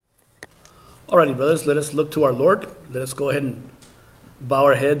Alrighty, brothers, let us look to our Lord. Let us go ahead and bow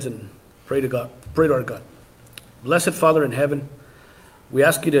our heads and pray to God. Pray to our God. Blessed Father in heaven, we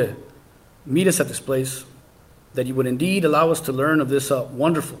ask you to meet us at this place, that you would indeed allow us to learn of this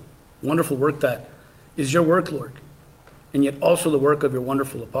wonderful, wonderful work that is your work, Lord, and yet also the work of your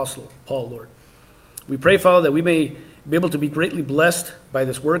wonderful apostle, Paul, Lord. We pray, Father, that we may be able to be greatly blessed by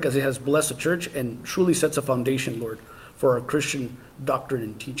this work as it has blessed the church and truly sets a foundation, Lord, for our Christian doctrine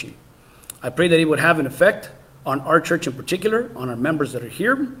and teaching. I pray that it would have an effect on our church in particular, on our members that are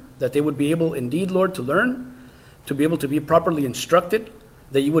here, that they would be able indeed, Lord, to learn, to be able to be properly instructed,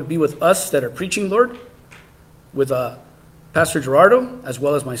 that you would be with us that are preaching, Lord, with Pastor Gerardo, as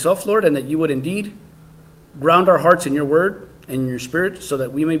well as myself, Lord, and that you would indeed ground our hearts in your word and in your spirit so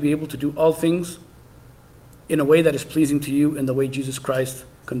that we may be able to do all things in a way that is pleasing to you in the way Jesus Christ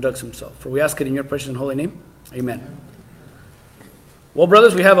conducts himself. For we ask it in your precious and holy name. Amen. Well,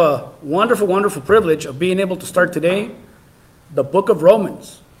 brothers, we have a wonderful, wonderful privilege of being able to start today the book of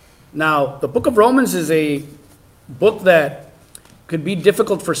Romans. Now, the book of Romans is a book that could be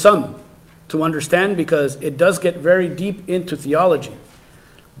difficult for some to understand because it does get very deep into theology.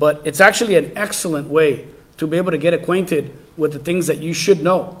 But it's actually an excellent way to be able to get acquainted with the things that you should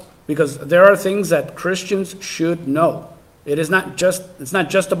know, because there are things that Christians should know. It's not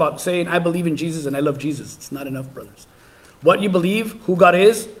just about saying, I believe in Jesus and I love Jesus. It's not enough, brothers. What you believe, who God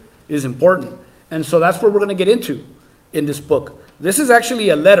is important. And so that's what we're going to get into in this book. This is actually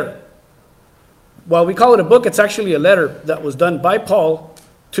a letter. While we call it a book, it's actually a letter that was done by Paul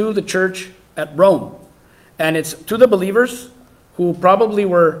to the church at Rome. And it's to the believers who probably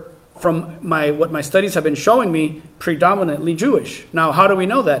were, from what my studies have been showing me, predominantly Jewish. Now, how do we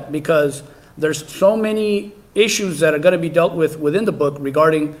know that? Because there's so many issues that are going to be dealt with within the book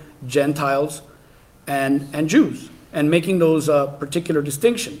regarding Gentiles and Jews, and making those particular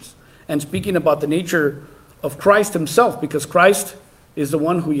distinctions, and speaking about the nature of Christ himself, because Christ is the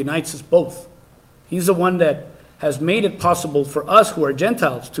one who unites us both. He's the one that has made it possible for us who are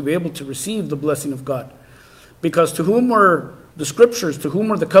Gentiles to be able to receive the blessing of God. Because to whom were the scriptures, to whom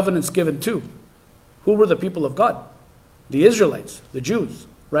were the covenants given to? Who were the people of God? The Israelites, the Jews,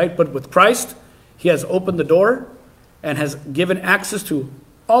 right? But with Christ, he has opened the door and has given access to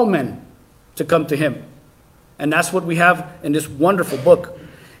all men to come to him. And that's what we have in this wonderful book.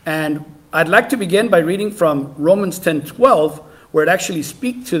 And I'd like to begin by reading from Romans 10:12, where it actually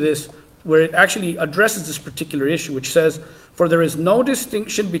speaks to this, where it actually addresses this particular issue, which says, "For there is no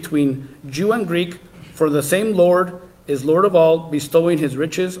distinction between Jew and Greek, for the same Lord is Lord of all, bestowing his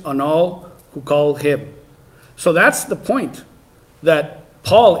riches on all who call him." So that's the point that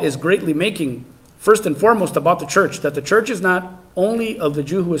Paul is greatly making, first and foremost, about the church, that the church is not only of the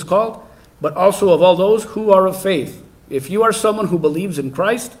Jew who is called, but also of all those who are of faith. If you are someone who believes in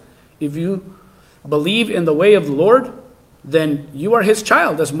Christ, if you believe in the way of the Lord, then you are his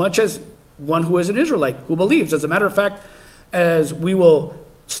child as much as one who is an Israelite, who believes. As a matter of fact, as we will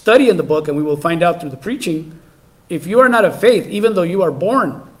study in the book and we will find out through the preaching, if you are not of faith, even though you are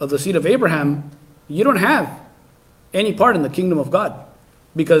born of the seed of Abraham, you don't have any part in the kingdom of God,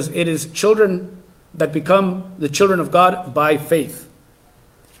 because it is children that become the children of God by faith.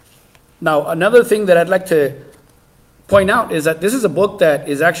 Now, another thing that I'd like to point out is that this is a book that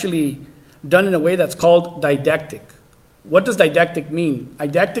is actually done in a way that's called didactic. What does didactic mean?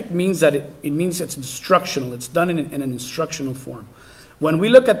 Didactic means that it means it's instructional. It's done in an instructional form. When we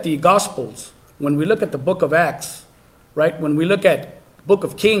look at the Gospels, when we look at the book of Acts, right? When we look at the book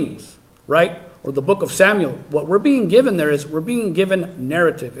of Kings, right? Or the book of Samuel, what we're being given there is we're being given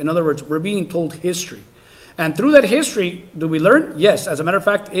narrative. In other words, we're being told history. And through that history, do we learn? Yes. As a matter of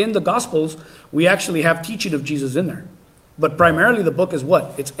fact, in the Gospels, we actually have teaching of Jesus in there. But primarily the book is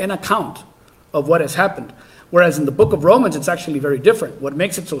what? It's an account of what has happened. Whereas in the book of Romans, it's actually very different. What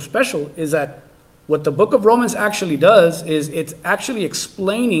makes it so special is that what the book of Romans actually does is it's actually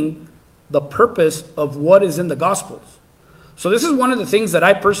explaining the purpose of what is in the Gospels. So this is one of the things that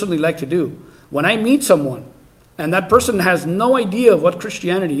I personally like to do. When I meet someone and that person has no idea of what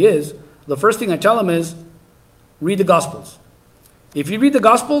Christianity is, the first thing I tell them is, read the Gospels. If you read the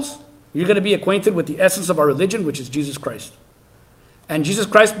Gospels, you're going to be acquainted with the essence of our religion, which is Jesus Christ. And Jesus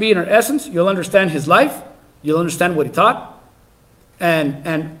Christ being our essence, you'll understand his life, you'll understand what he taught,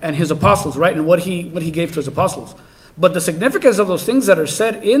 and his apostles, right? And what he gave to his apostles. But the significance of those things that are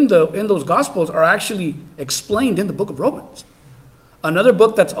said in those Gospels are actually explained in the book of Romans. Another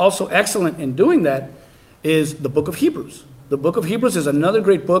book that's also excellent in doing that is the book of Hebrews. The book of Hebrews is another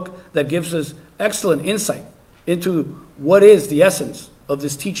great book that gives us excellent insight into what is the essence of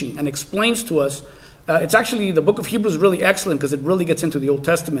this teaching and explains to us It's actually, the book of Hebrews is really excellent because it really gets into the Old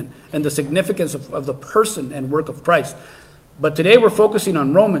Testament and the significance of the person and work of Christ. But today we're focusing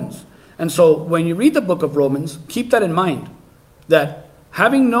on Romans. And so when you read the book of Romans, keep that in mind, that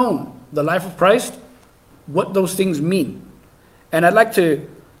having known the life of Christ, what those things mean. And I'd like to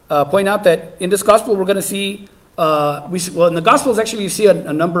point out that in this gospel we're going to see, in the Gospels actually you see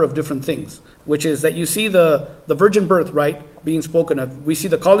a number of different things, which is that you see the virgin birth, right, being spoken of. We see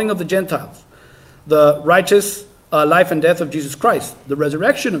the calling of the Gentiles, the righteous life and death of Jesus Christ, the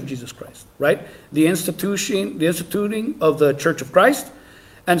resurrection of Jesus Christ, right, the instituting of the Church of Christ.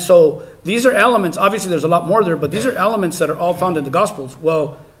 And so these are elements, obviously there's a lot more there, but these are elements that are all found in the Gospels.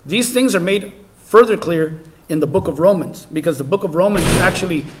 Well, these things are made further clear in the book of Romans, because the book of Romans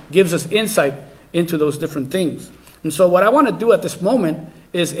actually gives us insight into those different things. And so what I want to do at this moment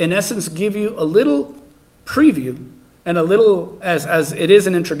is, in essence, give you a little preview and a little, as it is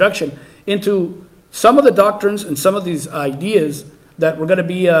an introduction, into some of the doctrines and some of these ideas that we're going to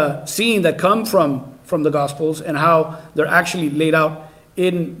be seeing that come from the Gospels and how they're actually laid out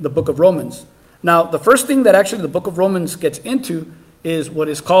in the book of Romans. Now, the first thing that actually the book of Romans gets into is what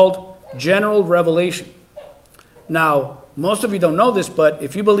is called general revelation. Now, most of you don't know this, but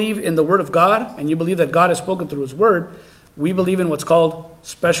if you believe in the Word of God and you believe that God has spoken through His Word, we believe in what's called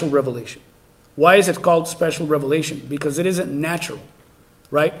special revelation. Why is it called special revelation? Because it isn't natural,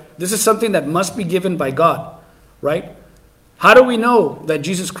 right? This is something that must be given by God, right? How do we know that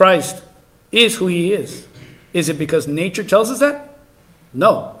Jesus Christ is who He is? Is it because nature tells us that?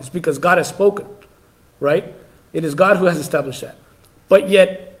 No, it's because God has spoken, right? It is God who has established that. But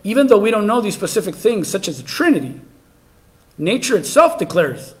yet, even though we don't know these specific things, such as the Trinity, nature itself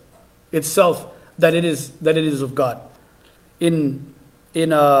declares itself that it is of God. In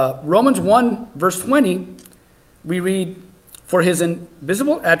Romans 1, verse 20, we read, "For His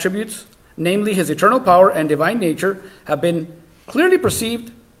invisible attributes, namely His eternal power and divine nature, have been clearly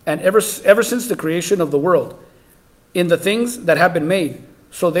perceived and ever since the creation of the world, in the things that have been made,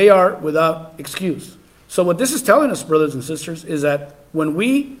 so they are without excuse." So what this is telling us, brothers and sisters, is that when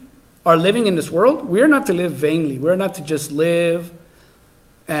we are living in this world, we are not to live vainly. We are not to just live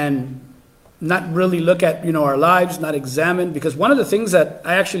and not really look at our lives, not examine. Because one of the things that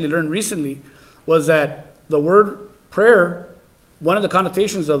I actually learned recently was that the word prayer, one of the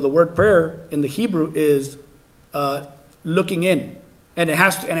connotations of the word prayer in the Hebrew is looking in, and it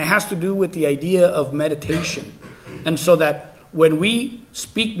has to do with the idea of meditation. And so that when we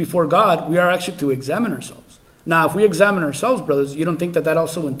speak before God, we are actually to examine ourselves. Now, if we examine ourselves, brothers, you don't think that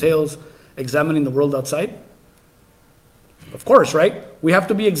also entails examining the world outside? Of course, right? We have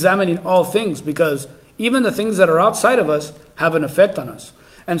to be examining all things, because even the things that are outside of us have an effect on us.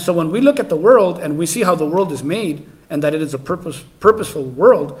 And so when we look at the world and we see how the world is made and that it is a purposeful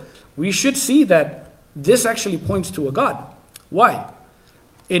world, we should see that this actually points to a God. Why?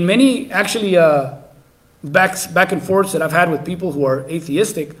 In many actually back and forths that I've had with people who are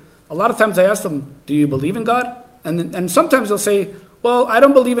atheistic, a lot of times I ask them, do you believe in God? And sometimes they'll say, well, I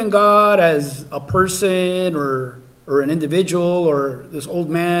don't believe in God as a person or an individual or this old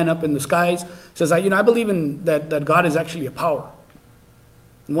man up in the skies. Says, I believe in that God is actually a power.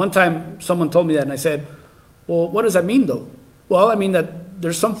 And one time someone told me that, and I said, well, what does that mean though? Well, I mean that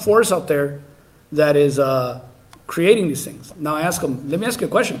there's some force out there that is creating these things. Now I ask them, let me ask you a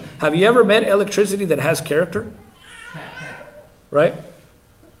question. Have you ever met electricity that has character? Right?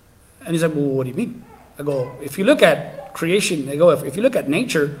 And he's like, well, what do you mean? I go, if you look at creation, I go, if you look at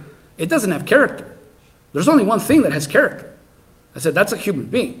nature, it doesn't have character. There's only one thing that has character. I said, that's a human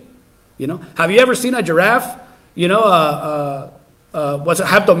being. Have you ever seen a giraffe, have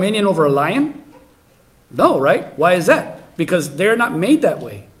dominion over a lion? No, right? Why is that? Because they're not made that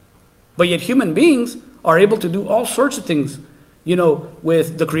way. But yet human beings are able to do all sorts of things,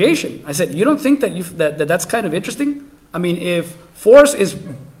 with the creation. I said, you don't think that's kind of interesting? I mean, if force is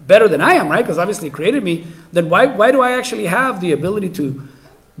better than I am, right? Because obviously it created me, then why do I actually have the ability to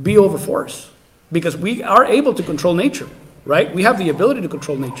be over force? Because we are able to control nature, right? We have the ability to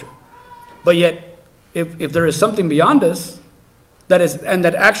control nature. But yet, if there is something beyond us,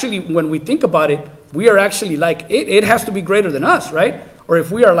 that actually, when we think about it, we are actually like it has to be greater than us, right? Or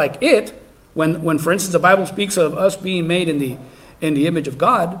if we are like it, when for instance the Bible speaks of us being made in the image of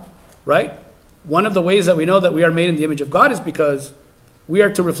God, right? One of the ways that we know that we are made in the image of God is because we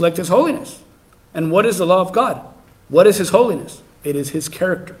are to reflect His holiness. And what is the law of God? What is His holiness? It is His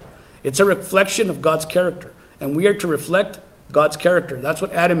character. It's a reflection of God's character. And we are to reflect God's character. That's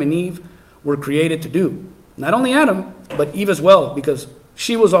what Adam and Eve were created to do. Not only Adam, but Eve as well, because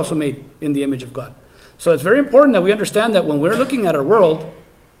she was also made in the image of God. So it's very important that we understand that when we're looking at our world,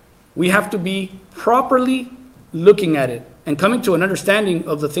 We have to be properly looking at it and coming to an understanding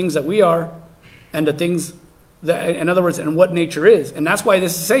of the things that we are and the things that, in other words, and what nature is. And that's why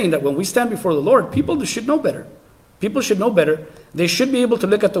this is saying that when we stand before the Lord, people should know better. People should know better. They should be able to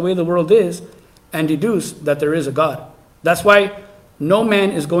look at the way the world is and deduce that there is a God. That's why no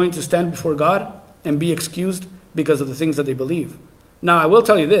man is going to stand before God and be excused because of the things that they believe. Now, I will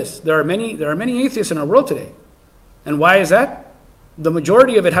tell you this. There are many atheists in our world today. And why is that? The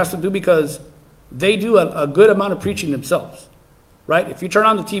majority of it has to do because they do a good amount of preaching themselves, right? If you turn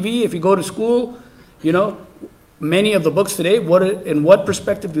on the TV, if you go to school, many of the books today, in what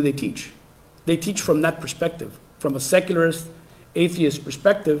perspective do they teach? They teach from that perspective, from a secularist, atheist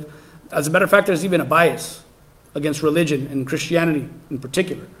perspective. As a matter of fact, there's even a bias against religion and Christianity in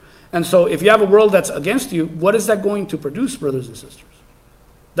particular. And so if you have a world that's against you, what is that going to produce, brothers and sisters?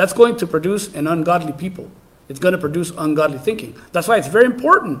 That's going to produce an ungodly people. It's going to produce ungodly thinking. That's why it's very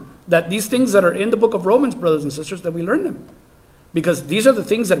important that these things that are in the book of Romans, brothers and sisters, that we learn them. Because these are the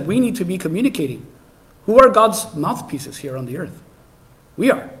things that we need to be communicating. Who are God's mouthpieces here on the earth?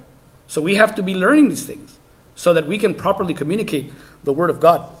 We are. So we have to be learning these things so that we can properly communicate the word of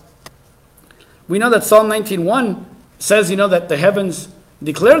God. We know that Psalm 19:1 says, that the heavens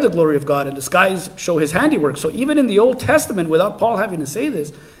declare the glory of God and the skies show his handiwork. So even in the Old Testament, without Paul having to say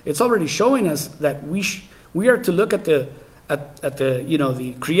this, it's already showing us that we are to look at the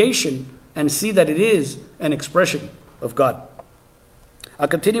creation and see that it is an expression of God.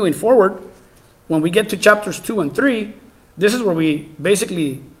 Continuing forward, when we get to chapters 2 and 3, this is where we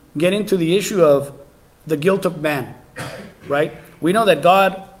basically get into the issue of the guilt of man, right? We know that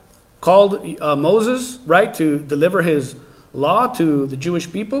God called Moses, right, to deliver his law to the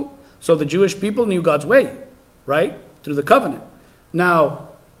Jewish people. So the Jewish people knew God's way, right, through the covenant. Now,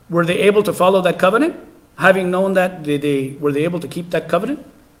 were they able to follow that covenant? Having known that, were they able to keep that covenant?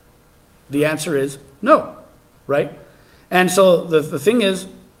 The answer is no, right? And so the thing is,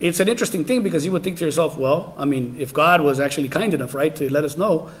 it's an interesting thing because you would think to yourself, well, if God was actually kind enough, right, to let us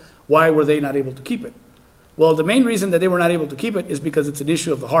know, why were they not able to keep it? Well, the main reason that they were not able to keep it is because it's an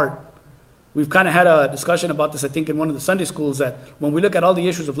issue of the heart. We've kind of had a discussion about this, I think, in one of the Sunday schools, that when we look at all the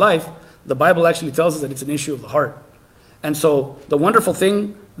issues of life, the Bible actually tells us that it's an issue of the heart. And so the wonderful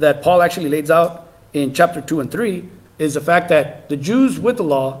thing that Paul actually lays out in chapter 2 and 3 is the fact that the Jews with the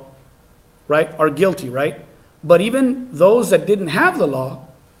law, right, are guilty, right? But even those that didn't have the law,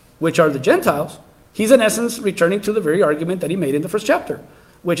 which are the Gentiles, he's in essence returning to the very argument that he made in the first chapter,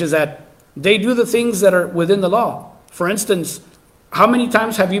 which is that they do the things that are within the law. For instance, how many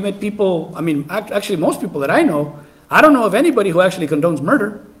times have you met people, actually most people that I don't know of anybody who actually condones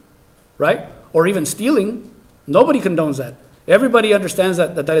murder, right? Or even stealing. Nobody condones that. Everybody understands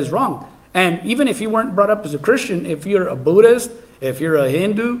that is wrong. And even if you weren't brought up as a Christian, if you're a Buddhist, if you're a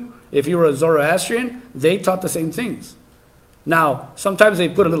Hindu, if you're a Zoroastrian, they taught the same things. Now, sometimes they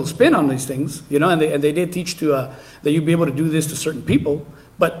put a little spin on these things, and they did teach that you'd be able to do this to certain people.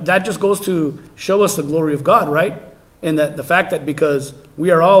 But that just goes to show us the glory of God, right? And that the fact that because we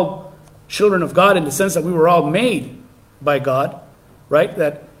are all children of God in the sense that we were all made by God, right?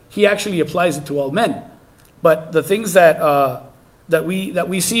 That he actually applies it to all men. But the things that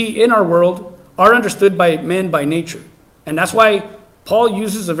we see in our world are understood by men by nature. And that's why Paul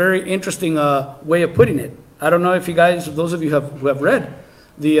uses a very interesting way of putting it. I don't know if you guys, those of you who have read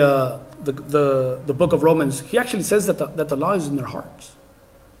the book of Romans, he actually says that the law is in their hearts,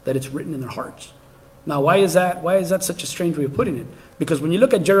 that it's written in their hearts. Now, why is that such a strange way of putting it? Because when you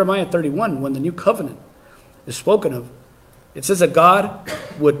look at Jeremiah 31, when the new covenant is spoken of, it says that God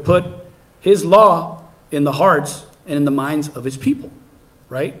would put his law in the hearts and in the minds of his people,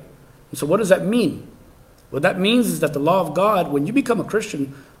 right? And so what does that mean? What that means is that the law of God, when you become a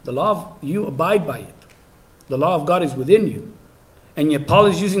Christian, you abide by it. The law of God is within you. And yet Paul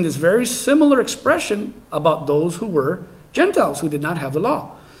is using this very similar expression about those who were Gentiles, who did not have the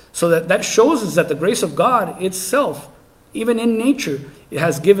law. So that shows us that the grace of God itself, even in nature, it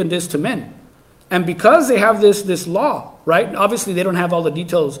has given this to men. And because they have this law, right? Obviously, they don't have all the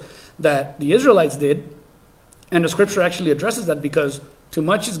details that the Israelites did. And the scripture actually addresses that because too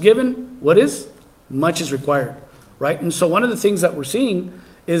much is given, what is? Much is required, right? And so one of the things that we're seeing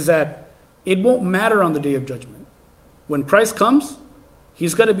is that it won't matter on the day of judgment. When Christ comes,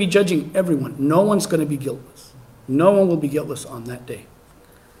 he's going to be judging everyone. No one's going to be guiltless. No one will be guiltless on that day.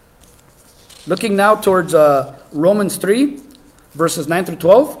 Looking now towards Romans 3, verses 9 through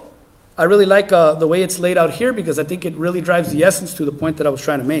 12. I really like the way it's laid out here because I think it really drives the essence to the point that I was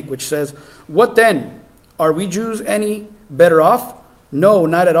trying to make, which says, what then? Are we Jews any better off? No,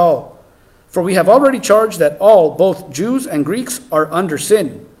 not at all. For we have already charged that all, both Jews and Greeks, are under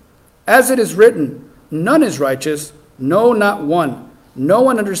sin. As it is written, none is righteous, no, not one. No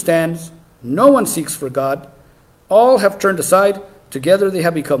one understands, no one seeks for God. All have turned aside, together they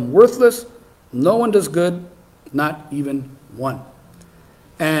have become worthless. No one does good, not even one.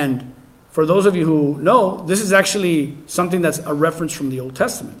 And for those of you who know, this is actually something that's a reference from the Old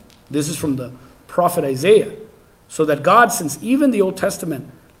Testament. This is from the prophet Isaiah. So that God, since even the Old Testament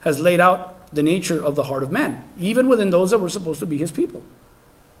has laid out the nature of the heart of man, even within those that were supposed to be his people.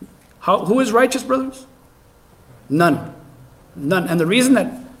 Who is righteous, brothers? None. None. And the reason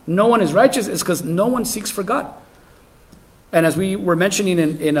that no one is righteous is because no one seeks for God. And as we were mentioning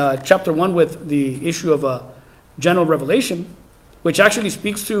in chapter 1 with the issue of general revelation, which actually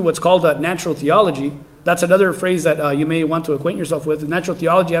speaks to what's called natural theology. That's another phrase that you may want to acquaint yourself with. Natural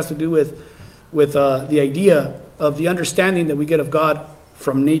theology has to do with the idea of the understanding that we get of God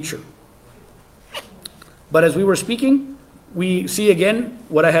from nature. But as we were speaking, we see again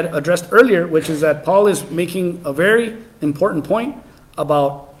what I had addressed earlier, which is that Paul is making a very important point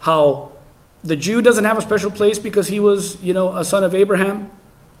about how the Jew doesn't have a special place because he was, a son of Abraham,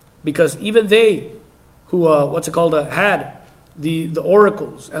 because even they who, had the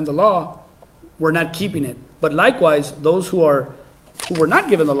oracles and the law were not keeping it. But likewise, those who were not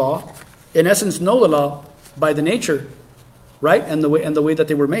given the law, in essence, know the law by the nature, right, and the way that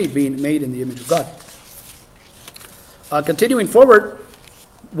they were made, being made in the image of God. Continuing forward,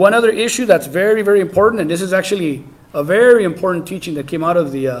 one other issue that's very, very important, and this is actually a very important teaching that came out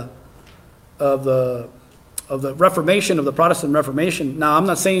of the Reformation, of the Protestant Reformation. Now, I'm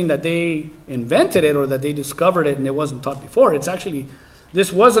not saying that they invented it or that they discovered it and it wasn't taught before. It's actually,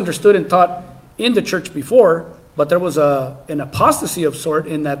 this was understood and taught in the church before, but there was an apostasy of sort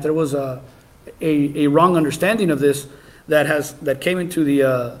in that there was a wrong understanding of this that came into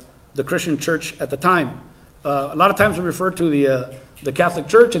the Christian church at the time. A lot of times we refer to the Catholic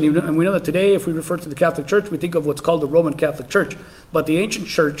Church, and we know that today, if we refer to the Catholic Church, we think of what's called the Roman Catholic Church. But the ancient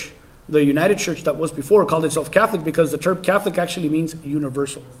church, the United Church that was before, called itself Catholic because the term Catholic actually means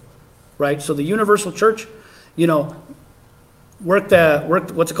universal, right? So the universal church, worked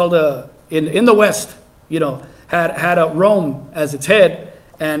what's it called in the West, had Rome as its head,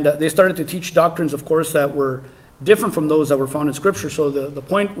 and they started to teach doctrines, of course, that were different from those that were found in Scripture. So the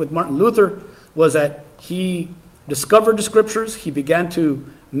point with Martin Luther was that he discovered the Scriptures, he began to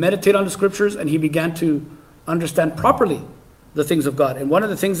meditate on the Scriptures, and he began to understand properly the things of God. And one of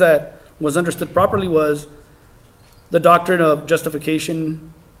the things that was understood properly was the doctrine of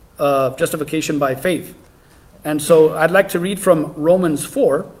justification by faith. And so I'd like to read from Romans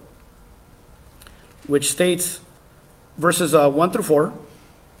 4, which states, verses 1 through 4,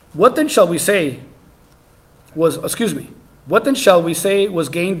 What then shall we say was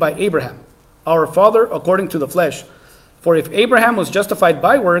gained by Abraham, our father according to the flesh? For if Abraham was justified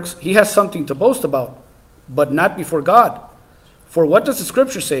by works, he has something to boast about, but not before God. For what does the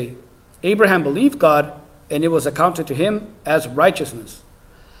Scripture say? Abraham believed God, and it was accounted to him as righteousness.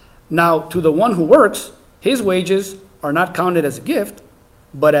 Now, to the one who works, his wages are not counted as a gift,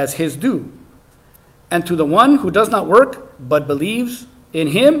 but as his due. And to the one who does not work, but believes in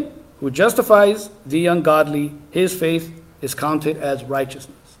him who justifies the ungodly, his faith is counted as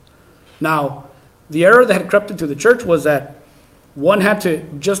righteousness. Now, the error that had crept into the church was that one had to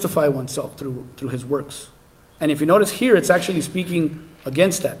justify oneself through his works. And if you notice here, it's actually speaking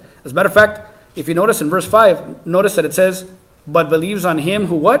against that. As a matter of fact, if you notice in verse 5, notice that it says, but believes on him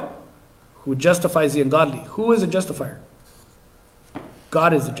who what? Who justifies the ungodly. Who is a justifier?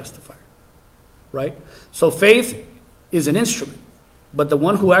 God is the justifier, right? So faith is an instrument, but the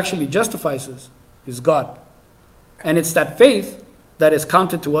one who actually justifies us is God. And it's that faith that is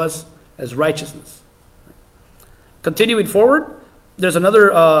counted to us as righteousness. Continuing forward, there's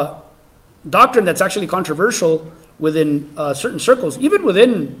another doctrine that's actually controversial within certain circles, even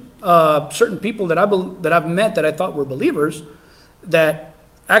within certain people that I've met that I thought were believers, that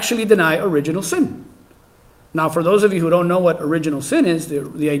actually deny original sin. Now, for those of you who don't know what original sin is,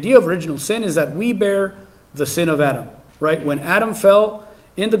 the idea of original sin is that we bear the sin of Adam, right? When Adam fell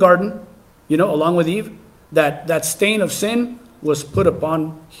in the garden, along with Eve, that stain of sin was put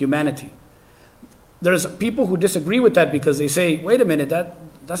upon humanity. There's people who disagree with that because they say, wait a minute,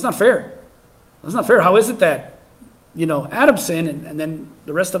 that's not fair. That's not fair. How is it that, Adam sinned and then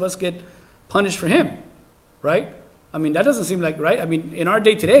the rest of us get punished for him, right? I mean, that doesn't seem like right. I mean, in our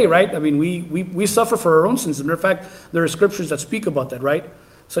day today, right? I mean, we suffer for our own sins. As a matter of fact, there are scriptures that speak about that, right?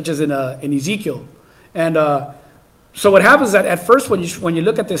 Such as in Ezekiel. And so what happens is that at first, when you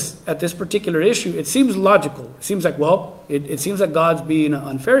look at this particular issue, it seems logical. It seems like, it seems like God's being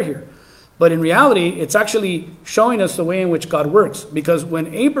unfair here. But in reality, it's actually showing us the way in which God works. Because when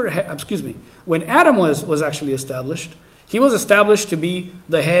when Adam was actually established, he was established to be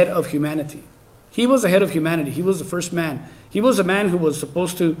the head of humanity. He was the head of humanity. He was the first man. He was a man who was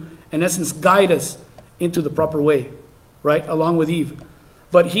supposed to, in essence, guide us into the proper way, right? Along with Eve.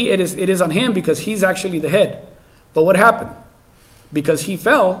 But it is on him because he's actually the head. But what happened? Because he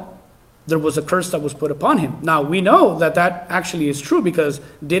fell, there was a curse that was put upon him. Now, we know that actually is true because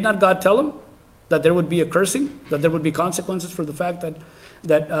did not God tell him that there would be a cursing, that there would be consequences for the fact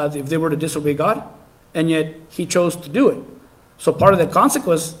that if they were to disobey God? And yet he chose to do it. So part of that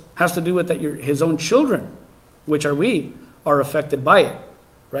consequence has to do with that his own children, which are we, are affected by it,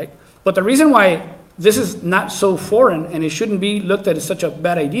 right? But the reason why this is not so foreign and it shouldn't be looked at as such a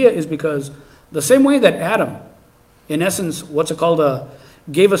bad idea is because the same way that Adam, in essence,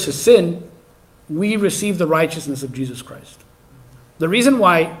 gave us his sin, we receive the righteousness of Jesus Christ. The reason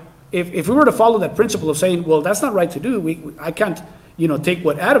why, if we were to follow that principle of saying, well, that's not right to do, I can't, take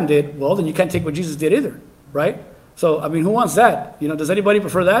what Adam did, well, then you can't take what Jesus did either, right? So, I mean, who wants that? Does anybody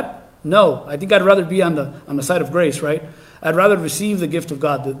prefer that? No. I think I'd rather be on the side of grace, right? I'd rather receive the gift of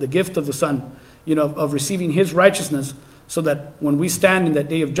God, the gift of the Son, of receiving his righteousness, so that when we stand in that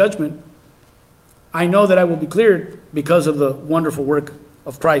day of judgment, I know that I will be cleared because of the wonderful work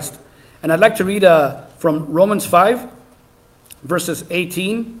of Christ. And I'd like to read from Romans 5, verses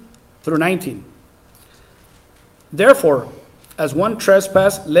 18 through 19. Therefore, as one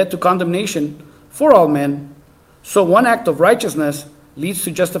trespass led to condemnation for all men, so one act of righteousness leads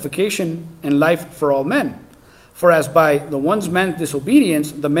to justification and life for all men. For as by the one man's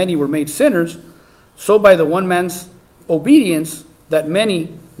disobedience the many were made sinners, so by the one man's obedience that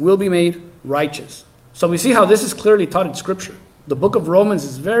many will be made righteous. So we see how this is clearly taught in Scripture. The book of Romans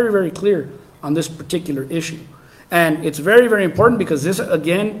is very, very clear on this particular issue. And it's very, very important because this,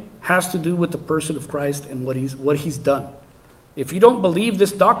 again, has to do with the person of Christ and what he's done. If you don't believe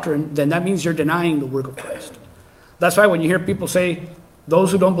this doctrine, then that means you're denying the work of Christ. That's why when you hear people say,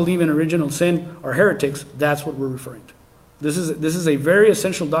 those who don't believe in original sin are heretics, that's what we're referring to. This is a very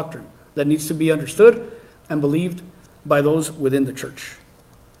essential doctrine that needs to be understood and believed by those within the church.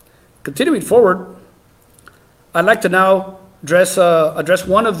 Continuing forward, I'd like to now address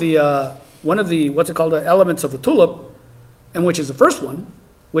one of the elements of the tulip, and which is the first one,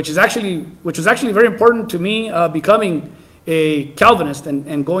 which was actually very important to me becoming a Calvinist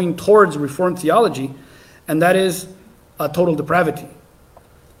and going towards Reformed theology, and that is total depravity.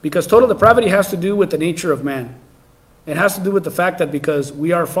 Because total depravity has to do with the nature of man. It has to do with the fact that because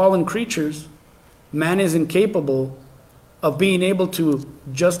we are fallen creatures, man is incapable of being able to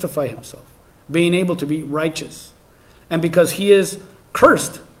justify himself, being able to be righteous. And because he is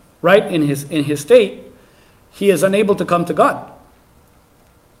cursed, right, in his state, he is unable to come to God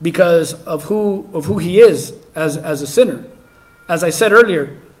because of who he is as a sinner. As I said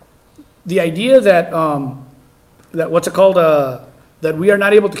earlier, the idea that that we are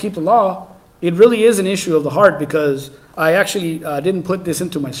not able to keep the law, it really is an issue of the heart, because I actually didn't put this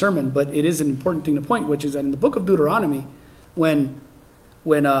into my sermon, but it is an important thing to point, which is that in the book of Deuteronomy, when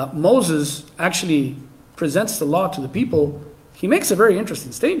Moses actually presents the law to the people, he makes a very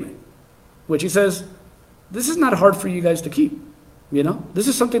interesting statement, which he says, this is not hard for you guys to keep. This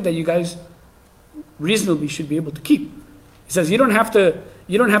is something that you guys reasonably should be able to keep. He says you don't have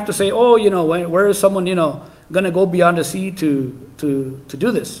to say, where is someone going to go beyond the sea to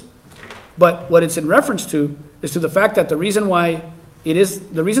do this. But what it's in reference to is to the fact that the reason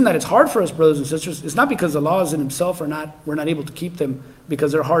that it's hard for us, brothers and sisters, is not because the laws in themselves we're not able to keep them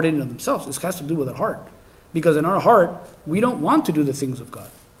because they're hard in and of themselves. This has to do with our heart. Because in our heart, we don't want to do the things of God.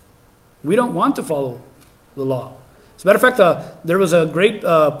 We don't want to follow the law. As a matter of fact, there was a great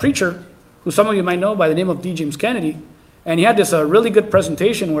preacher who some of you might know by the name of D. James Kennedy, and he had this really good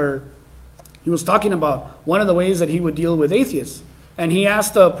presentation where he was talking about one of the ways that he would deal with atheists. And he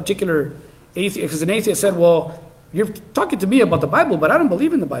asked a particular atheist, because an atheist said, well, you're talking to me about the Bible, but I don't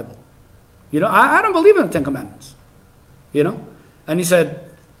believe in the Bible. I don't believe in the Ten Commandments. And he said,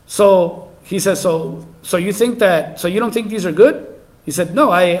 so you don't think these are good? He said,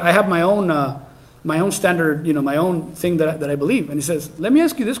 no, I have my own standard, my own thing that I believe. And he says, let me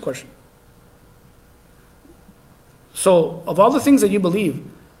ask you this question. So of all the things that you believe,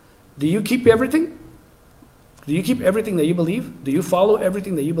 do you keep everything? Do you keep everything that you believe? Do you follow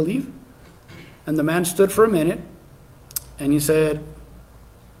everything that you believe? And the man stood for a minute and he said,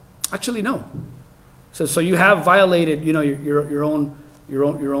 actually, no. He said, so you have violated, your own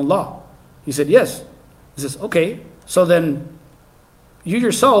law. He said, yes. He says, okay, so then you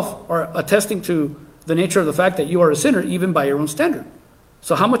yourself are attesting to the nature of the fact that you are a sinner even by your own standard.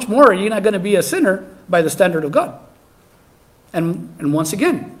 So how much more are you not going to be a sinner by the standard of God? And once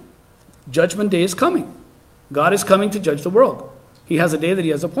again, judgment day is coming. God is coming to judge the world. He has a day that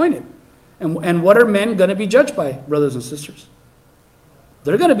he has appointed. And what are men going to be judged by, brothers and sisters?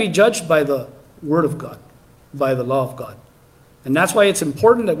 They're going to be judged by the word of God, by the law of God. And that's why it's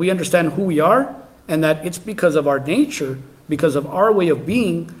important that we understand who we are, and that it's because of our nature, because of our way of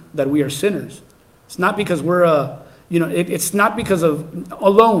being, that we are sinners. It's not because we're it's not because of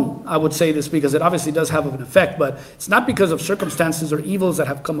alone, I would say this, because it obviously does have an effect, but it's not because of circumstances or evils that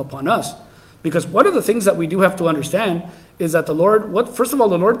have come upon us. Because one of the things that we do have to understand is that the Lord, first of all,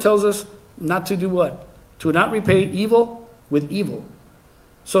 the Lord tells us not to do what? To not repay evil with evil.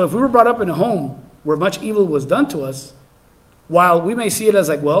 So if we were brought up in a home where much evil was done to us, while we may see it as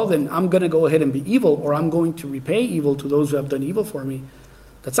like, well, then I'm going to go ahead and be evil, or I'm going to repay evil to those who have done evil for me,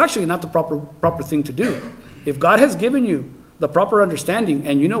 that's actually not the proper thing to do. If God has given you the proper understanding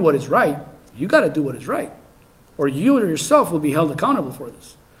and you know what is right, you got to do what is right, or you yourself will be held accountable for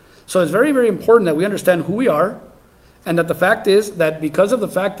this. So it's very, very important that we understand who we are, and that the fact is that because of the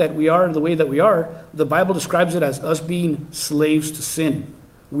fact that we are the way that we are, the Bible describes it as us being slaves to sin.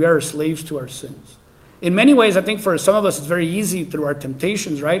 We are slaves to our sins. In many ways, I think for some of us, it's very easy through our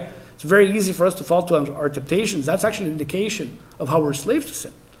temptations, right? It's very easy for us to fall to our temptations. That's actually an indication of how we're slaves to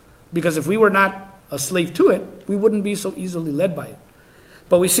sin. Because if we were not a slave to it, we wouldn't be so easily led by it.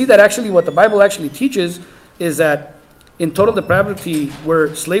 But we see that actually what the Bible actually teaches is that in total depravity,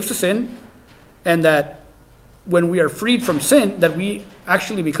 we're slaves to sin, and that when we are freed from sin, that we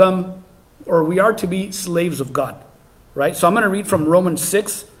actually become, or we are to be slaves of God, right? So I'm going to read from Romans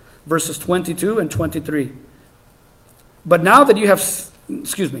 6, verses 22 and 23. But now that you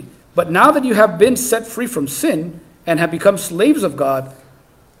have been set free from sin and have become slaves of God,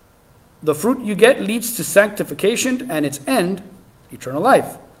 the fruit you get leads to sanctification, and its end, eternal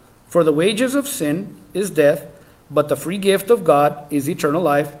life. For the wages of sin is death, but the free gift of God is eternal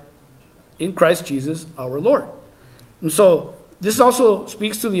life in Christ Jesus our Lord. And so this also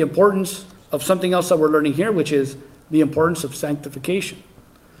speaks to the importance of something else that we're learning here, which is the importance of sanctification.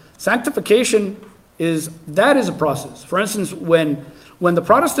 Sanctification is a process. For instance, when the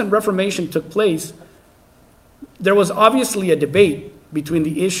Protestant Reformation took place, there was obviously a debate between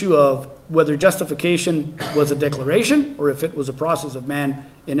the issue of whether justification was a declaration or if it was a process of man,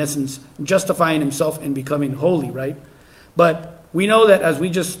 in essence, justifying himself and becoming holy, right? But we know that, as we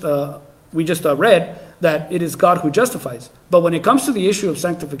just read, that it is God who justifies. But when it comes to the issue of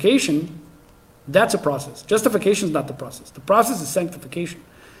sanctification, that's a process. Justification is not the process. The process is sanctification.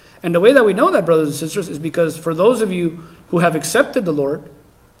 And the way that we know that, brothers and sisters, is because for those of you who have accepted the Lord,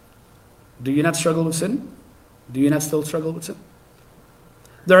 do you not struggle with sin? Do you not still struggle with sin?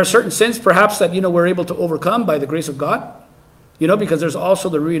 There are certain sins, perhaps, that we're able to overcome by the grace of God, because there's also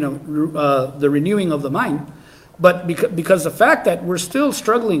the renewing of the mind. But because the fact that we're still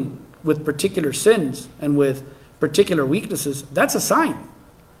struggling with particular sins and with particular weaknesses, that's a sign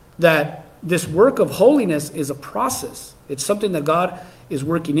that this work of holiness is a process. It's something that God is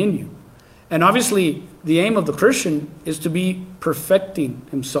working in you. And obviously, the aim of the Christian is to be perfecting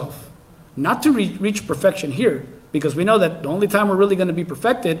himself, not to reach perfection here, because we know that the only time we're really going to be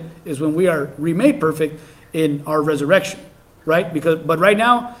perfected is when we are remade perfect in our resurrection, right? But right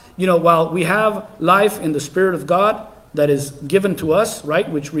now, while we have life in the Spirit of God that is given to us, right,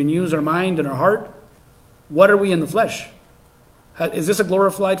 which renews our mind and our heart, what are we in the flesh? Is this a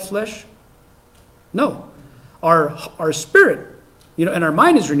glorified flesh? No. Our spirit, and our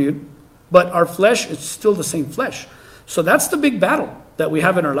mind is renewed, but our flesh is still the same flesh. So that's the big battle that we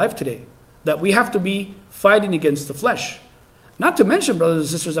have in our life today, that we have to be fighting against the flesh. Not to mention,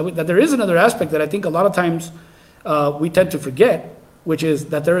 brothers and sisters, that there is another aspect that I think a lot of times we tend to forget, which is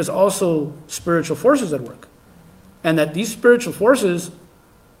that there is also spiritual forces at work. And that these spiritual forces,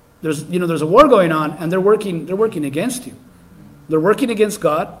 there's a war going on, and they're working against you. They're working against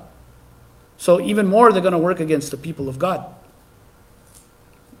God. So even more, they're going to work against the people of God.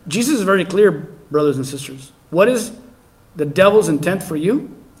 Jesus is very clear, brothers and sisters. What is the devil's intent for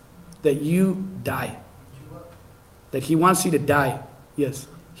you? That you die. That he wants you to die. Yes.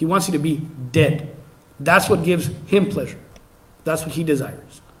 He wants you to be dead. That's what gives him pleasure. That's what he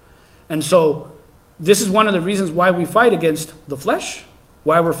desires. And so this is one of the reasons why we fight against the flesh,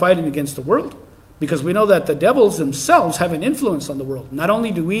 why we're fighting against the world, because we know that the devils themselves have an influence on the world. Not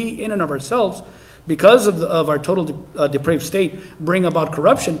only do we, in and of ourselves, because of our total depraved state, bring about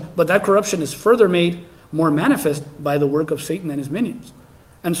corruption, but that corruption is further made more manifest by the work of Satan and his minions.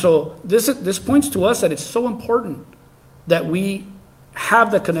 And so this points to us that it's so important that we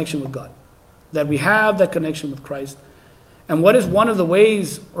have that connection with God, that we have that connection with Christ, And what is one of the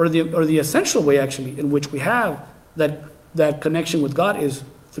ways, or the essential way actually, in which we have that connection with God is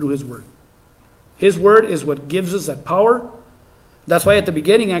through His Word. His Word is what gives us that power. That's why at the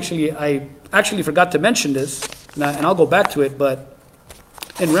beginning, actually, I actually forgot to mention this, and I'll go back to it, but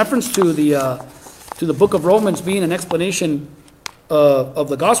in reference to the book of Romans being an explanation of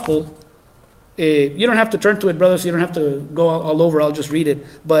the gospel, you don't have to turn to it, brothers. You don't have to go all over. I'll just read it.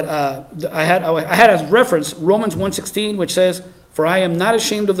 But I had as reference Romans 1:16, which says, "For I am not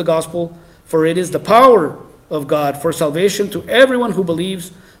ashamed of the gospel, for it is the power of God for salvation to everyone who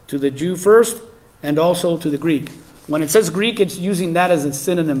believes, to the Jew first, and also to the Greek." When it says Greek, it's using that as a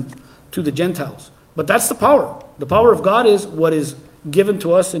synonym to the Gentiles. But that's the power. The power of God is what is given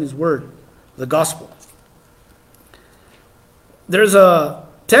to us in His Word, the gospel. There's a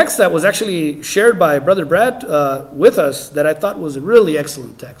text that was actually shared by Brother Brad with us that I thought was a really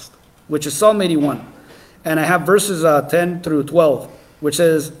excellent text, which is Psalm 81. And I have verses 10 through 12, which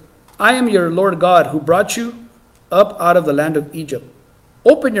says, "I am your Lord God who brought you up out of the land of Egypt.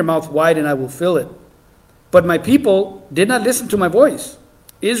 Open your mouth wide and I will fill it. But my people did not listen to my voice.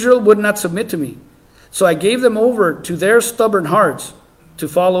 Israel would not submit to me. So I gave them over to their stubborn hearts to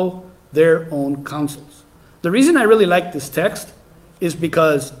follow their own counsels." The reason I really like this text is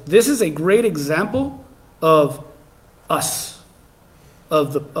because this is a great example of us,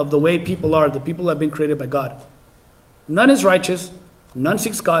 of the way people are, the people that have been created by God. None is righteous, none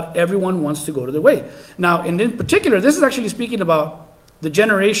seeks God, everyone wants to go to their way. Now, in particular, this is actually speaking about the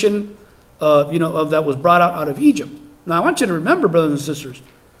generation that was brought out of Egypt. Now, I want you to remember, brothers and sisters,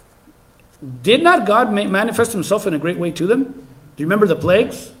 did not God manifest Himself in a great way to them? Do you remember the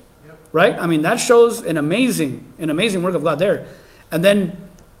plagues? Yep. Right? I mean, that shows an amazing work of God there. And then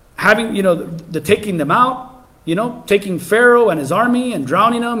having, the taking them out, taking Pharaoh and his army and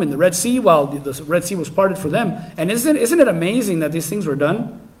drowning them in the Red Sea while the Red Sea was parted for them. And isn't it amazing that these things were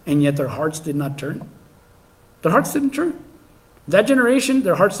done and yet their hearts did not turn? Their hearts didn't turn. That generation,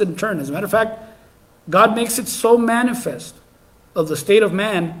 their hearts didn't turn. As a matter of fact, God makes it so manifest of the state of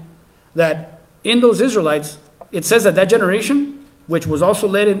man that in those Israelites, it says that generation, which was also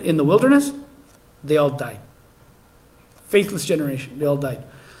led in the wilderness, they all died. Faithless generation, they all died.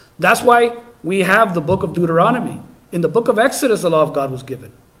 That's why we have the book of Deuteronomy. In the book of Exodus, the law of God was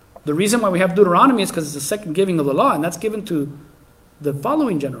given. The reason why we have Deuteronomy is because it's the second giving of the law, and that's given to the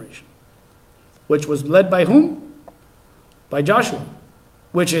following generation, which was led by whom? By Joshua,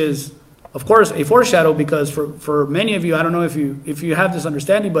 which is, of course, a foreshadow, because for many of you, I don't know if you have this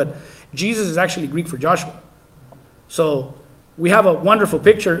understanding, but Jesus is actually Greek for Joshua. So we have a wonderful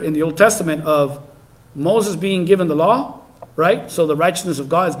picture in the Old Testament of Moses being given the law, right? So the righteousness of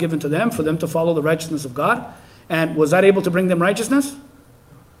God is given to them for them to follow the righteousness of God. And was that able to bring them righteousness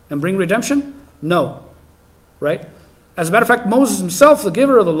and bring redemption? No, right? As a matter of fact, Moses himself, the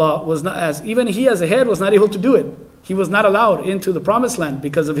giver of the law, was not, as even he as a head was not able to do it. He was not allowed into the promised land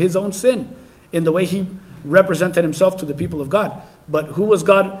because of his own sin in the way he represented himself to the people of God. But who was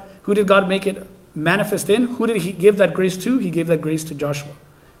God? Who did God make it manifest in? Who did He give that grace to? He gave that grace to Joshua.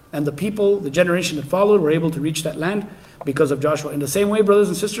 And the people, the generation that followed, were able to reach that land because of Joshua. In the same way, brothers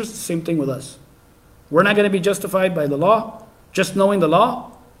and sisters, the same thing with us. We're not going to be justified by the law, just knowing the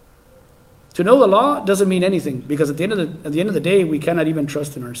law. To know the law doesn't mean anything, because at the end of the day, we cannot even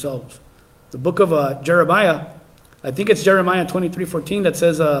trust in ourselves. The book of Jeremiah, I think it's Jeremiah 23:14 that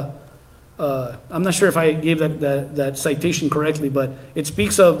says, I'm not sure if I gave that citation correctly, but it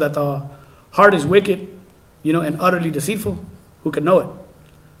speaks of that the heart is wicked, and utterly deceitful. Who can know it?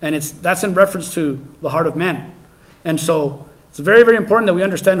 And that's in reference to the heart of man. And so it's very, very important that we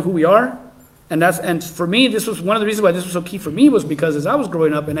understand who we are. And for me, this was one of the reasons why this was so key for me, was because as I was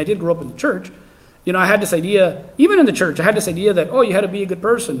growing up, and I did grow up in the church, I had this idea, even in the church, I had this idea that, you had to be a good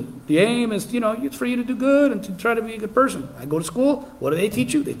person. The aim is, it's for you to do good and to try to be a good person. I go to school, what do they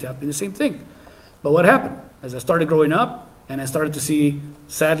teach you? They tell me the same thing. But what happened? As I started growing up, and I started to see,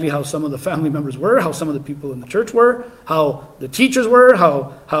 sadly, how some of the family members were, how some of the people in the church were, how the teachers were,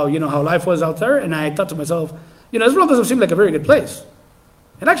 how life was out there, and I thought to myself, this world doesn't seem like a very good place.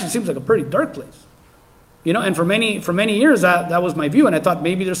 It actually seems like a pretty dark place. And for many years, that was my view, and I thought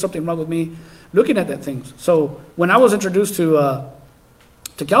maybe there's something wrong with me looking at that things. So when I was introduced to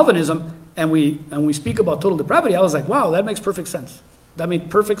Calvinism, and we speak about total depravity, I was like, wow, that makes perfect sense. That made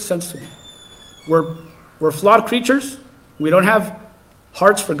perfect sense to me. We're flawed creatures. We don't have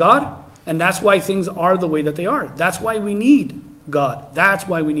hearts for God, and that's why things are the way that they are. That's why we need God. That's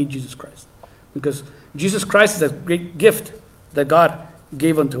why we need Jesus Christ. Because Jesus Christ is a great gift that God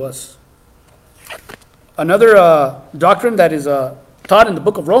gave unto us. Another doctrine that is taught in the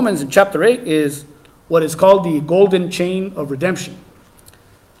book of Romans in chapter 8 is what is called the golden chain of redemption.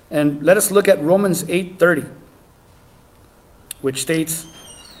 And let us look at Romans 8:30, which states,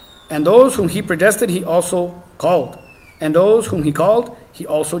 "And those whom he predestined, he also called. And those whom he called, he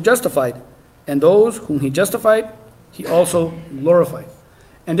also justified. And those whom he justified, he also glorified."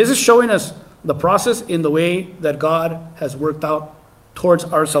 And this is showing us the process in the way that God has worked out towards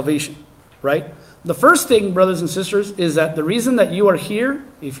our salvation, right? The first thing, brothers and sisters, is that the reason that you are here,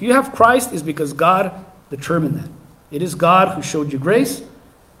 if you have Christ, is because God determined that. It is God who showed you grace,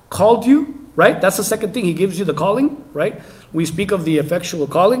 called you, right? That's the second thing. He gives you the calling, right? We speak of the effectual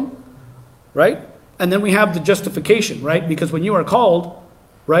calling, right? And then we have the justification, right? Because when you are called,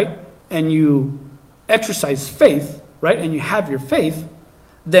 right, and you exercise faith, right, and you have your faith,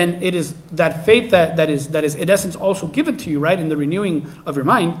 then it is that faith that is in essence also given to you, right, in the renewing of your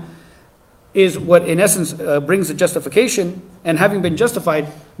mind, is what in essence brings the justification. And having been justified,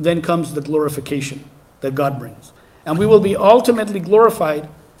 then comes the glorification that God brings. And we will be ultimately glorified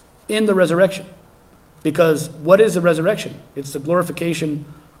in the resurrection. Because what is the resurrection? It's the glorification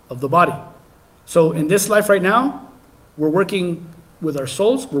of the body. So in this life right now, we're working with our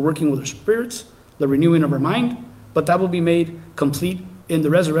souls, we're working with our spirits, the renewing of our mind, but that will be made complete in the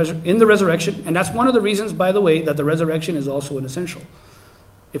resurrection. And that's one of the reasons, by the way, that the resurrection is also an essential.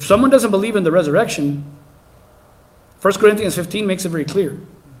 If someone doesn't believe in the resurrection, 1 Corinthians 15 makes it very clear.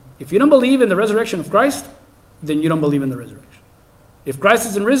 If you don't believe in the resurrection of Christ, then you don't believe in the resurrection. If Christ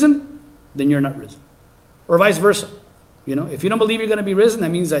isn't risen, then you're not risen. Or vice versa. You know, if you don't believe you're going to be risen,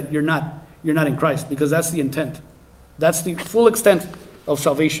 that means that you're not in Christ, because that's the intent. That's the full extent of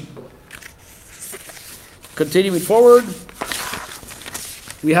salvation. Continuing forward,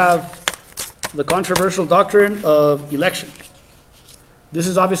 we have the controversial doctrine of election. This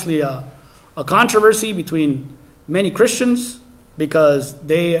is obviously a controversy between many Christians, because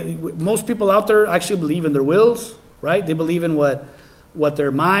most people out there actually believe in their wills, right? They believe in what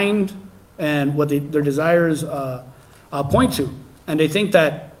their mind and what their desires point to. And they think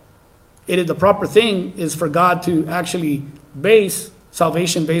that the proper thing is for God to actually base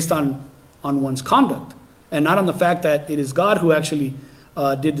salvation based on one's conduct, and not on the fact that it is God who actually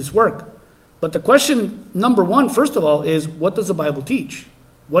did this work. But the question number one, first of all, is what does the Bible teach?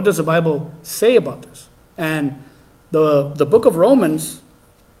 What does the Bible say about this? And the book of Romans,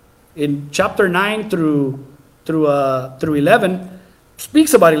 in chapter 9 through 11,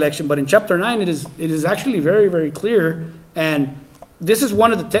 speaks about election. But in chapter 9, it is actually very, very clear. And this is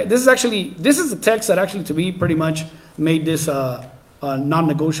one of the this is the text that actually, to me, pretty much made this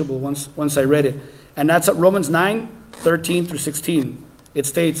non-negotiable once I read it. And that's at Romans 9:13 through 16. It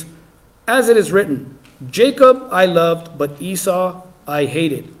states, "As it is written, Jacob I loved, but Esau I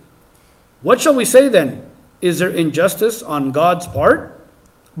hated. What shall we say then? Is there injustice on God's part?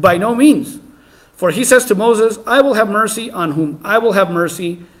 By no means. For he says to Moses, I will have mercy on whom I will have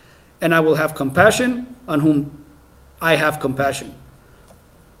mercy, and I will have compassion on whom I have compassion."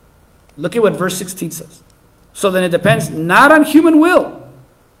 Look at what verse 16 says. "So then it depends not on human will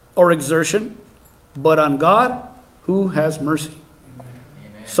or exertion, but on God who has mercy."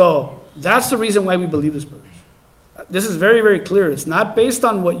 Amen. So that's the reason why we believe this, brothers. This is very, very clear. It's not based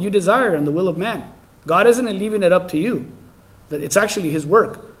on what you desire and the will of man. God isn't leaving it up to you. That it's actually his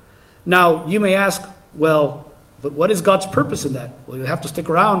work. Now, you may ask, well, but what is God's purpose in that? Well, you'll have to stick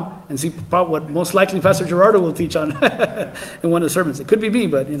around and see what most likely Pastor Gerardo will teach on in one of the sermons. It could be me,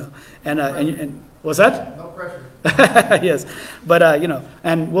 but, and what's that? No pressure. Yes, but,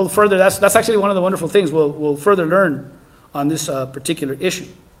 and we'll further, that's actually one of the wonderful things we'll further learn on this particular issue.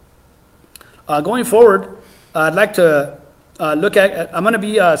 Going forward, I'd like to look at, I'm going to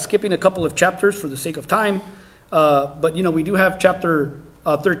be skipping a couple of chapters for the sake of time, but, we do have chapter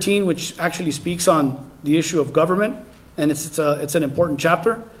 13, which actually speaks on the issue of government, and it's an important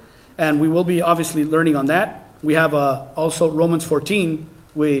chapter, and we will be obviously learning on that. We have also Romans 14,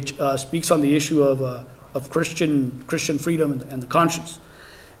 which speaks on the issue of Christian freedom and the conscience.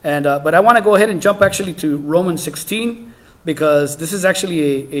 And but I want to go ahead and jump actually to Romans 16, because this is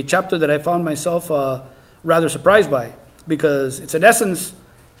actually a chapter that I found myself rather surprised by, because it's in essence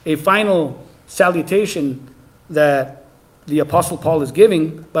a final salutation that the Apostle Paul is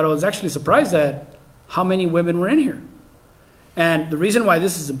giving, but I was actually surprised at how many women were in here. And the reason why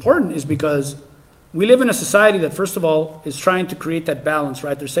this is important is because we live in a society that, first of all, is trying to create that balance,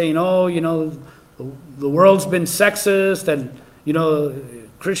 right? They're saying, the world's been sexist, and,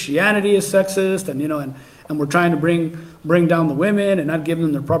 Christianity is sexist, and we're trying to bring down the women and not give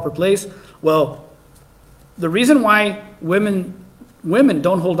them their proper place. Well, the reason why women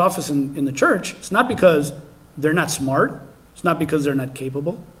don't hold office in the church, it's not because they're not smart. It's not because they're not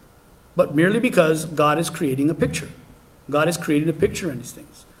capable. but merely because God is creating a picture. God is creating a picture in these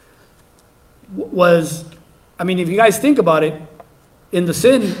things. If you guys think about it, in the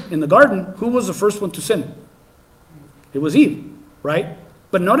sin in the garden, who was the first one to sin? It was Eve, right?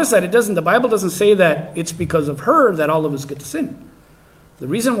 But notice that the Bible doesn't say that it's because of her that all of us get to sin. The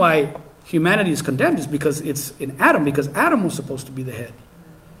reason why humanity is condemned is because it's in Adam, because Adam was supposed to be the head.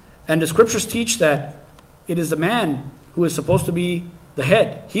 And the scriptures teach that it is the man who is supposed to be the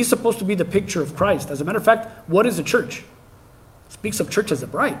head. He's supposed to be the picture of Christ. As a matter of fact, what is the church? It speaks of church as a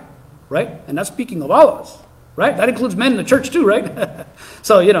bride, right? And that's speaking of all of us, right? That includes men in the church too, right?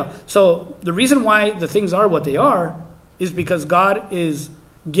 So the reason why the things are what they are is because God is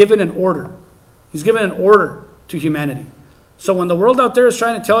given an order. He's given an order to humanity. So when the world out there is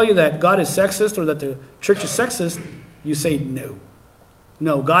trying to tell you that God is sexist or that the church is sexist, you say no.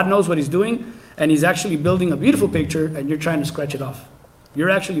 No, God knows what he's doing, and he's actually building a beautiful picture, and you're trying to scratch it off.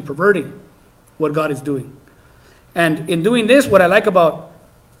 You're actually perverting what God is doing. And in doing this, what I like about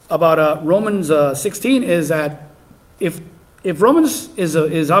Romans 16 is that if Romans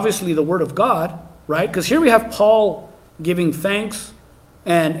is obviously the word of God, right? Because here we have Paul giving thanks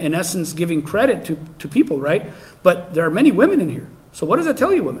and in essence giving credit to people, right? But there are many women in here. So what does that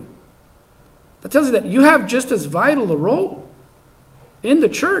tell you, women? That tells you that you have just as vital a role in the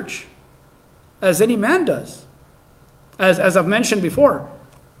church as any man does. As I've mentioned before,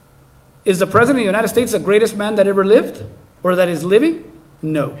 is the President of the United States the greatest man that ever lived or that is living?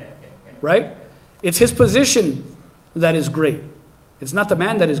 No, right? It's his position that is great. It's not the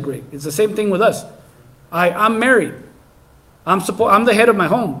man that is great. It's the same thing with us. I'm married. I'm the head of my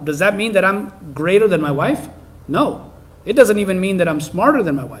home. Does that mean that I'm greater than my wife? No. It doesn't even mean that I'm smarter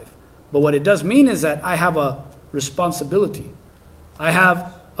than my wife. But what it does mean is that I have a responsibility. I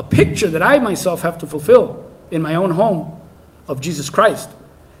have a picture that I myself have to fulfill in my own home of Jesus Christ.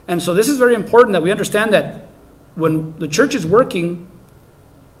 And so this is very important that we understand that when the church is working,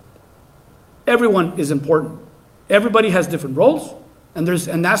 everyone is important. Everybody has different roles, and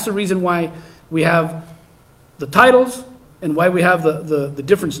that's the reason why we have the titles and why we have the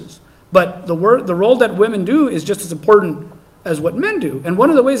differences. But the role that women do is just as important as what men do. And one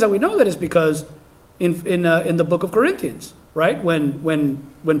of the ways that we know that is because in the book of Corinthians, right?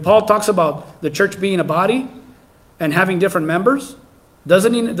 When Paul talks about the church being a body and having different members, does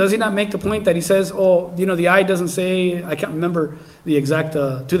he not make the point that he says, the eye doesn't say, I can't remember the exact,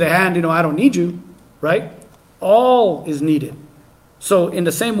 to the hand, I don't need you, right? All is needed. So in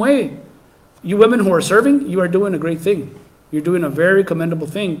the same way, you women who are serving, you are doing a great thing. You're doing a very commendable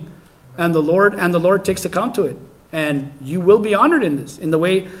thing. And the Lord takes account to it. And you will be honored in this, in the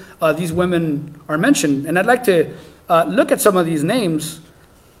way these women are mentioned. And I'd like to look at some of these names.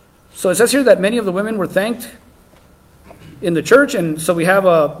 So it says here that many of the women were thanked in the church. And so we have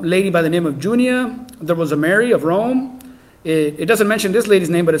a lady by the name of Junia. There was a Mary of Rome. It doesn't mention this lady's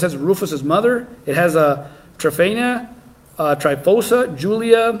name, but it says Rufus's mother. It has a Tryphena, Tryphosa,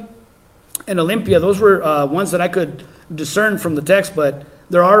 Julia, and Olympia. Those were ones that I could discern from the text, but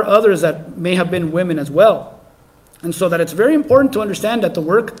there are others that may have been women as well. And so that it's very important to understand that the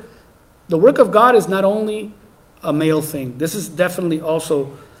work of God is not only a male thing. This is definitely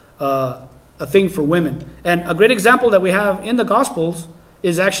also a thing for women. And a great example that we have in the Gospels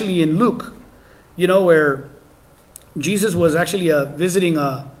is actually in Luke, where Jesus was actually visiting,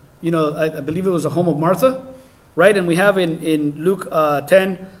 I believe it was a home of Martha, right? And we have in Luke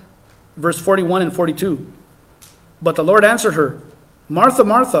 10, verse 41 and 42. But the Lord answered her, Martha,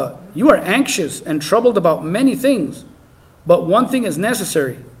 Martha, you are anxious and troubled about many things, but one thing is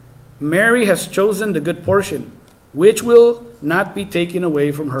necessary. Mary has chosen the good portion, which will not be taken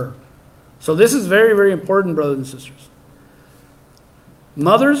away from her. So this is very, very important, brothers and sisters.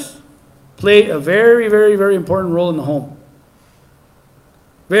 Mothers play a very, very, very important role in the home.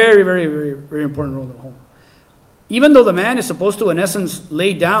 Very, very, very, very important role in the home. Even though the man is supposed to, in essence,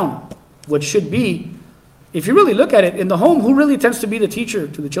 lay down what should be, if you really look at it, in the home, who really tends to be the teacher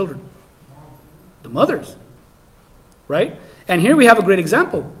to the children? The mothers, right? And here we have a great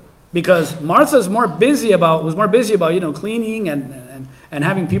example, because Martha was more busy about cleaning and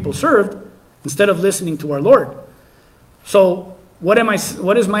having people served instead of listening to our Lord. So what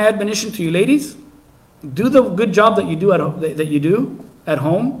is my admonition to you, ladies? Do the good job that you do at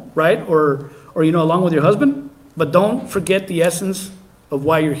home, right? Or along with your husband, but don't forget the essence of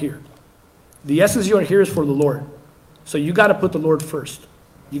why you're here. The essence you are here is for the Lord. So you got to put the Lord first.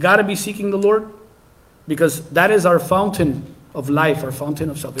 You got to be seeking the Lord, because that is our fountain of life. Our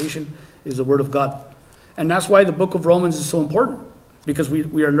fountain of salvation is the Word of God. And that's why the book of Romans is so important, because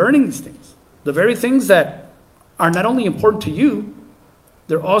we are learning these things. The very things that are not only important to you,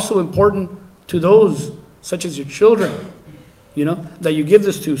 they're also important to those, such as your children, that you give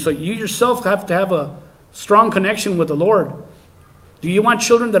this to. So you yourself have to have a strong connection with the Lord. Do you want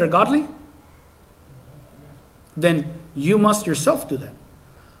children that are godly? Then you must yourself do that.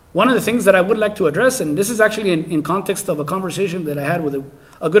 One of the things that I would like to address, and this is actually in context of a conversation that I had with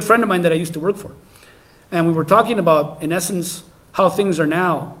a good friend of mine that I used to work for. And we were talking about, in essence, how things are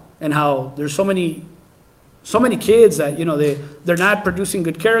now and how there's so many kids that, they're not producing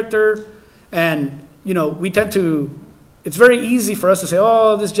good character. And, we tend to, it's very easy for us to say,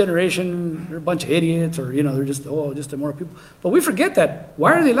 oh, this generation, they're a bunch of idiots, or, they're just immoral people. But we forget that.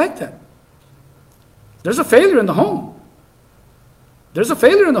 Why are they like that? There's a failure in the home. There's a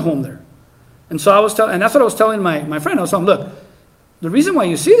failure in the home there. And so and that's what I was telling my friend. I was telling him, look, the reason why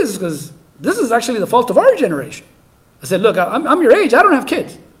you see this is because this is actually the fault of our generation. I said, look, I'm your age. I don't have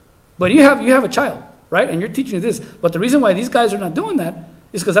kids. But you have a child, right? And you're teaching this. But the reason why these guys are not doing that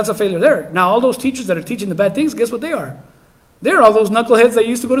is because that's a failure there. Now, all those teachers that are teaching the bad things, guess what they are? They're all those knuckleheads that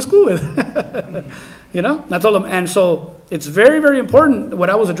you used to go to school with. I told them. And so it's very, very important. What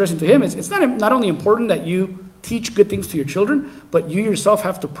I was addressing to him is it's not only important that you teach good things to your children, but you yourself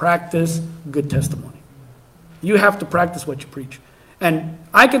have to practice good testimony. You have to practice what you preach. And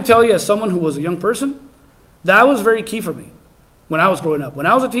I can tell you, as someone who was a young person, that was very key for me when I was growing up. When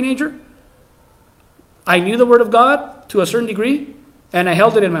I was a teenager, I knew the Word of God to a certain degree, and I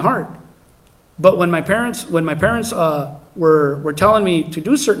held it in my heart. But when my parents were telling me to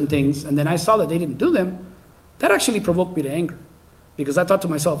do certain things, and then I saw that they didn't do them, that actually provoked me to anger. Because I thought to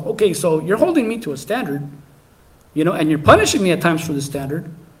myself, okay, so you're holding me to a standard, and you're punishing me at times for the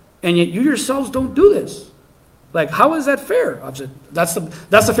standard, and yet you yourselves don't do this. Like, how is that fair? I said, that's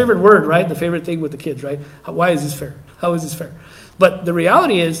the favorite word, right? The favorite thing with the kids, right? Why is this fair? How is this fair? But the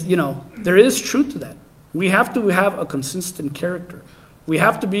reality is, there is truth to that. We have to have a consistent character. We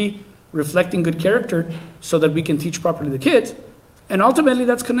have to be reflecting good character so that we can teach properly the kids. And ultimately,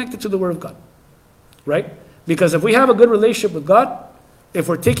 that's connected to the Word of God, right? Because if we have a good relationship with God, if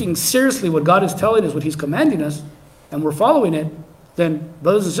we're taking seriously what God is telling us, what He's commanding us, and we're following it, then,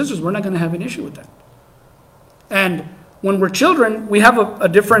 brothers and sisters, we're not going to have an issue with that. And when we're children, we have a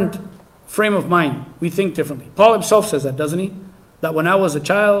different frame of mind. We think differently. Paul himself says that, doesn't he? That when I was a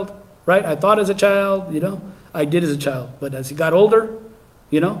child, right, I thought as a child, I did as a child. But as he got older,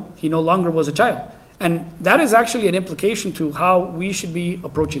 he no longer was a child. And that is actually an implication to how we should be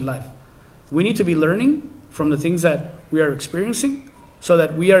approaching life. We need to be learning from the things that we are experiencing so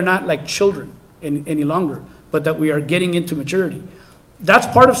that we are not like children any longer, but that we are getting into maturity. That's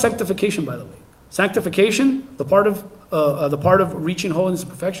part of sanctification, by the way. Sanctification, the part of reaching holiness and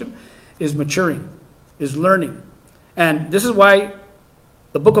perfection, is maturing, is learning. And this is why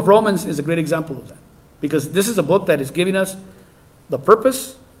the book of Romans is a great example of that. Because this is a book that is giving us the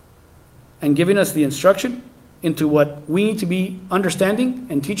purpose and giving us the instruction into what we need to be understanding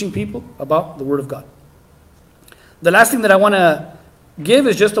and teaching people about the Word of God. The last thing that I want to give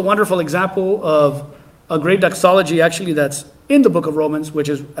is just a wonderful example of a great doxology, actually, that's in the book of Romans, which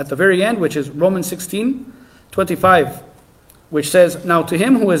is at the very end, which is Romans 16:25, which says, "Now to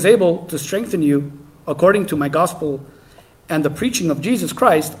him who is able to strengthen you according to my gospel and the preaching of Jesus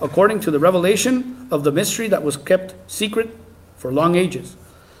Christ, according to the revelation of the mystery that was kept secret for long ages,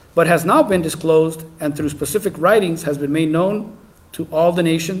 but has now been disclosed and through specific writings has been made known to all the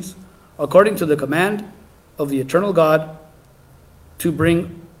nations, according to the command of the eternal God, to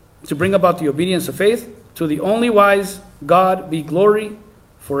bring about the obedience of faith. To the only wise God be glory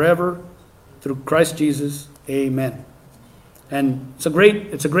forever through Christ Jesus. Amen." And it's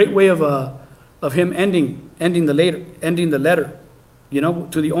a great way of him ending the letter.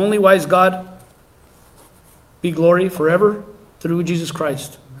 To the only wise God be glory forever through Jesus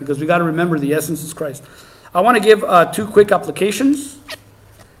Christ. Because we got to remember the essence is Christ. I want to give 2 quick applications.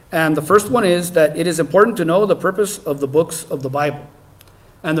 And the first one is that it is important to know the purpose of the books of the Bible.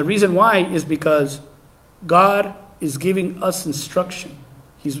 And the reason why is because God is giving us instruction.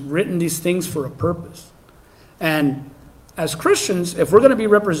 He's written these things for a purpose. And as Christians, if we're going to be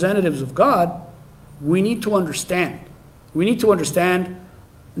representatives of God, we need to understand. We need to understand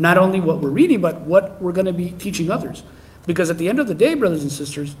not only what we're reading, but what we're going to be teaching others. Because at the end of the day, brothers and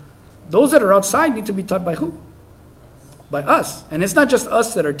sisters, those that are outside need to be taught by who? By us. And it's not just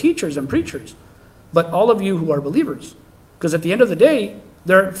us that are teachers and preachers, but all of you who are believers. Because at the end of the day,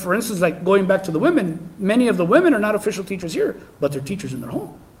 for instance, like going back to the women, many of the women are not official teachers here, but they're teachers in their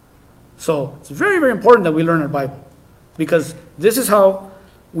home. So it's very, very important that we learn our Bible, because this is how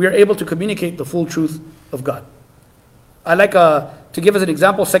we are able to communicate the full truth of God. I like to give as an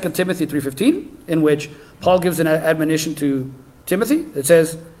example 2 Timothy 3:15, in which Paul gives an admonition to Timothy, it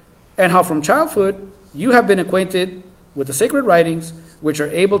says, and how from childhood you have been acquainted with the sacred writings, which are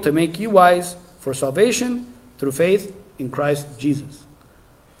able to make you wise for salvation through faith in Christ Jesus.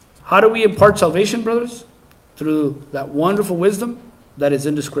 How do we impart salvation, brothers? Through that wonderful wisdom that is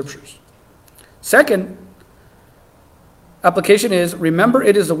in the Scriptures. Second application is, remember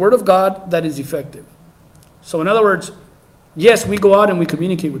it is the Word of God that is effective. So in other words, yes, we go out and we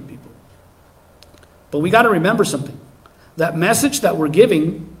communicate with people. But we got to remember something. That message that we're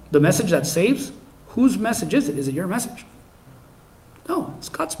giving, the message that saves, whose message is it? Is it your message? No, it's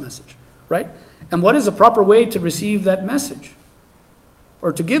God's message, right? And what is the proper way to receive that message?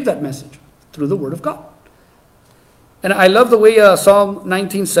 Or to give that message? Through the Word of God. And I love the way Psalm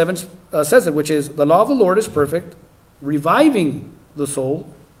 19:7 says it, which is, the law of the Lord is perfect, reviving the soul.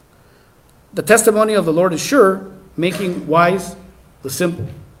 The testimony of the Lord is sure, making wise the simple.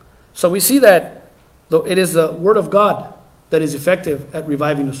 So we see that it is the Word of God that is effective at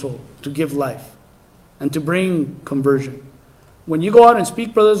reviving the soul, to give life, and to bring conversion. When you go out and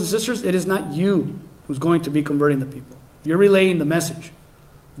speak, brothers and sisters, it is not you who's going to be converting the people. You're relaying the message.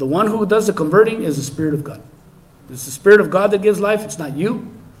 The one who does the converting is the Spirit of God. It's the Spirit of God that gives life. It's not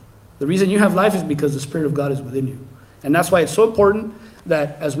you. The reason you have life is because the Spirit of God is within you. And that's why it's so important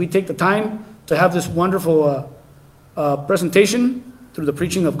that as we take the time to have this wonderful presentation through the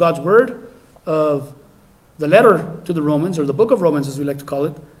preaching of God's Word, of the letter to the Romans, or the book of Romans as we like to call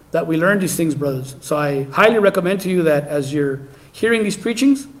it, that we learn these things, brothers. So I highly recommend to you that as you're hearing these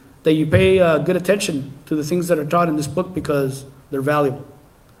preachings, that you pay good attention to the things that are taught in this book, because they're valuable.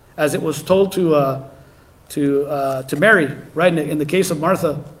 As it was told to Mary, right, in the case of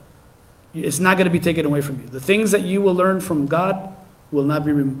Martha, it's not going to be taken away from you. The things that you will learn from God will not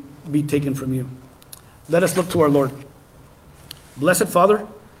be taken from you. Let us look to our Lord. Blessed Father,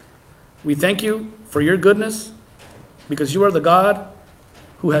 we thank you for your goodness, because you are the God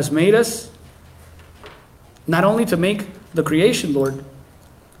who has made us, not only to make the creation, Lord,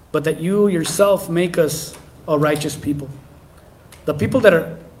 but that you yourself make us a righteous people. The people that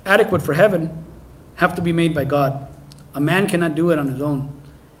are adequate for heaven have to be made by God. A man cannot do it on his own.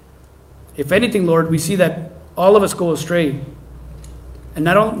 If anything, Lord, we see that all of us go astray. And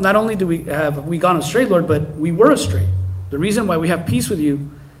not only have we gone astray, Lord, but we were astray. The reason why we have peace with you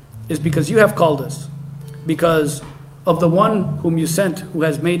is because you have called us, because of the one whom you sent, who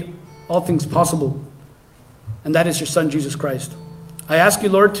has made all things possible, and that is your Son, Jesus Christ. I ask you,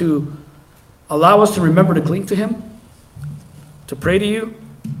 Lord, to allow us to remember to cling to him, to pray to you,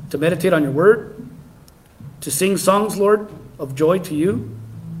 to meditate on your word, to sing songs, Lord, of joy to you,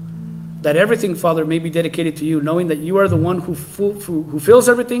 that everything, Father, may be dedicated to you, knowing that you are the one who fills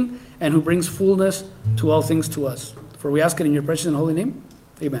everything and who brings fullness to all things to us. For we ask it in your precious and holy name.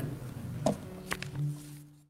 Amen.